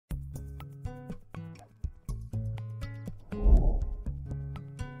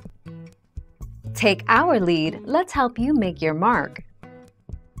Take our lead, let's help you make your mark.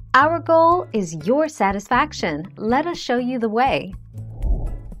 Our goal is your satisfaction. Let us show you the way.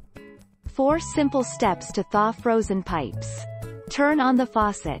 4 simple steps to thaw frozen pipes. Turn on the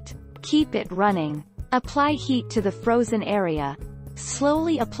faucet. Keep it running. Apply heat to the frozen area.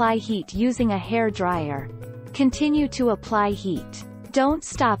 Slowly apply heat using a hair dryer. Continue to apply heat. Don't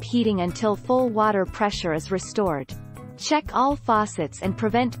stop heating until full water pressure is restored. Check all faucets and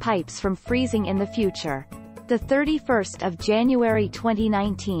prevent pipes from freezing in the future. The 31st of January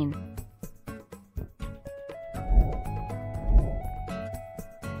 2019.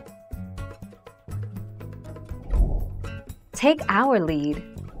 Take our lead.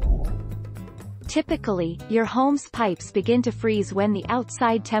 Typically, your home's pipes begin to freeze when the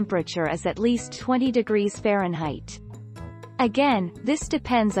outside temperature is at least 20 degrees Fahrenheit. Again, this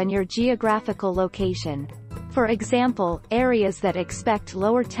depends on your geographical location. For example, areas that expect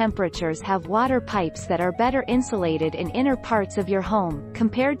lower temperatures have water pipes that are better insulated in inner parts of your home,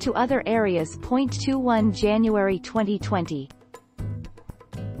 compared to other areas. 21 January 2020.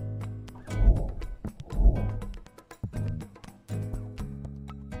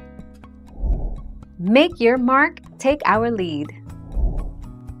 Make your mark, take our lead.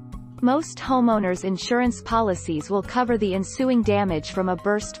 Most homeowners' insurance policies will cover the ensuing damage from a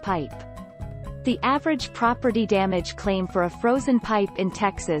burst pipe. The average property damage claim for a frozen pipe in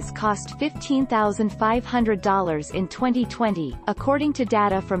Texas cost $15,500 in 2020, according to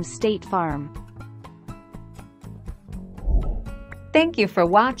data from State Farm. Thank you for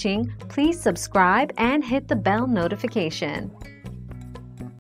watching. Please subscribe and hit the bell notification.